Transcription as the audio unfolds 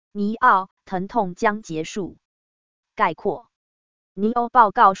尼奥，疼痛将结束。概括。尼欧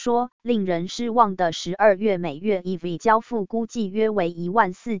报告说，令人失望的12月每月 EV 交付估计约为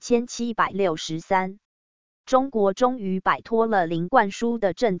14763。中国终于摆脱了零灌输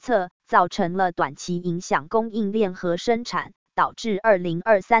的政策，造成了短期影响供应链和生产，导致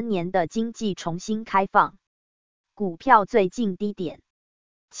2023年的经济重新开放。股票最近低点。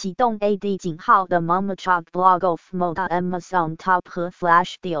启动 AD 井号的 Momachok Blog of Moda Amazon Top 和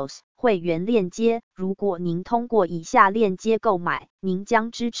Flash Deals 会员链接。如果您通过以下链接购买，您将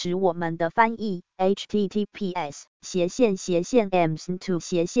支持我们的翻译。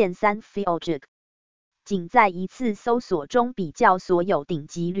https://ams2/3fiojik。仅在一次搜索中比较所有顶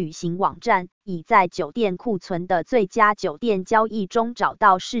级旅行网站，以在酒店库存的最佳酒店交易中找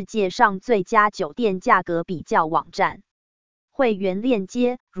到世界上最佳酒店价格比较网站。会员链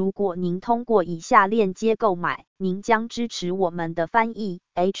接。如果您通过以下链接购买，您将支持我们的翻译。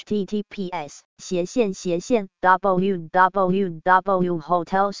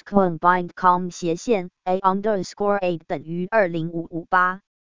https://www.hotelscombined.com/a_8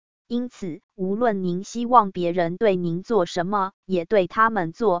 因此，无论您希望别人对您做什么，也对他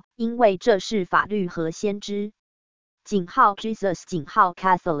们做，因为这是法律和先知。Jesus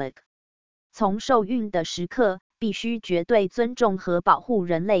Catholic。从受孕的时刻，必须绝对尊重和保护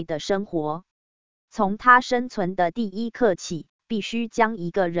人类的生活。从他生存的第一刻起，必须将一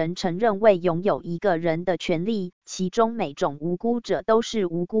个人承认为拥有一个人的权利，其中每种无辜者都是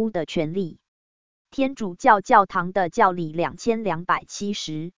无辜的权利。天主教教堂的教理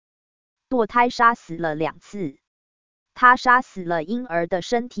2270。堕胎杀死了2次。他杀死了婴儿的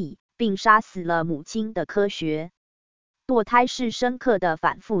身体，并杀死了母亲的科学。堕胎是深刻的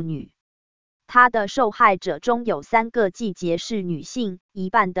反妇女。他的受害者中有3个季节是女性，一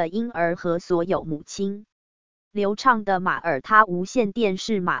半的婴儿和所有母亲。流畅的马耳他无线电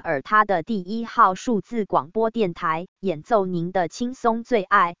是马耳他的第1号数字广播电台，演奏您的轻松最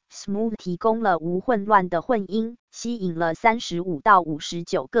爱。Smooth 提供了无混乱的混音，吸引了35到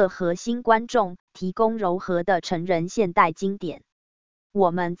59个核心观众，提供柔和的成人现代经典。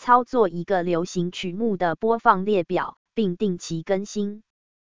我们操作一个流行曲目的播放列表，并定期更新。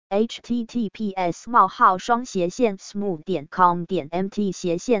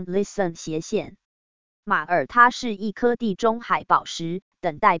https://smooth.com.mt/listen/。马耳他是一颗地中海宝石，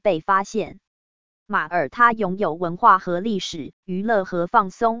等待被发现。马耳他拥有文化和历史、娱乐和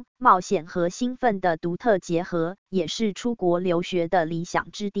放松、冒险和兴奋的独特结合，也是出国留学的理想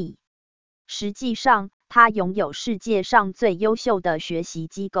之地。实际上，它拥有世界上最优秀的学习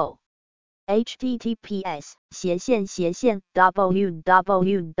机构。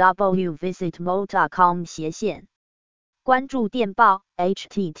https://www.visitmo.com/。关注电报。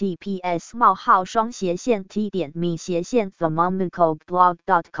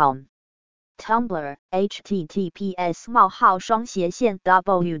https://t.me/themomicalblog.com。Tumblr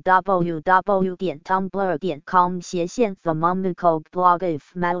https://www.tumblr.com/themomicalblog/if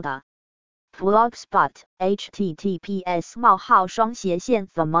Blogspot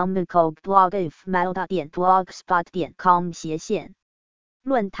https://themomicalblog/if/blogspot.com/。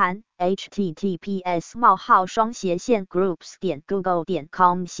论坛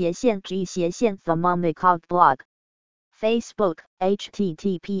https://groups.google.com/g/themomicalblog。Facebook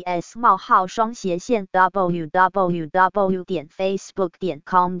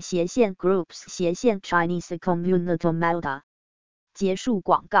https://www.facebook.com/groups/Chinese Community Malta。结束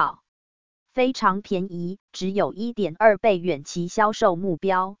广告。非常便宜，只有 1.2 倍远期销售目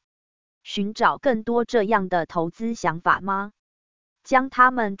标。寻找更多这样的投资想法吗？将他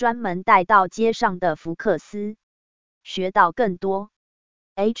们专门带到街上的福克斯。学到更多。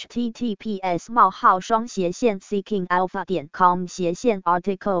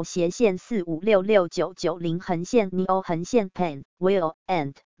https://seekingalpha.com/article/4566990-neo-pen will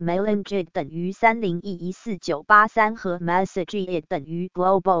and @30114983和 message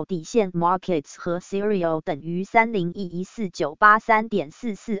 @global_markets 和 serial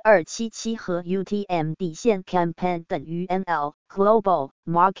 @30114983.44277和 UTM_campaign =NL global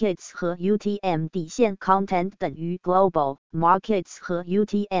markets 和 UTM_content global markets 和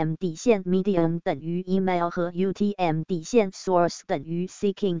UTM_medium email 和 UTM_source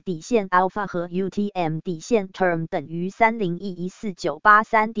seeking_alpha 和 UTM_term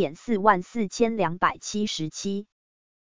 30114983.44277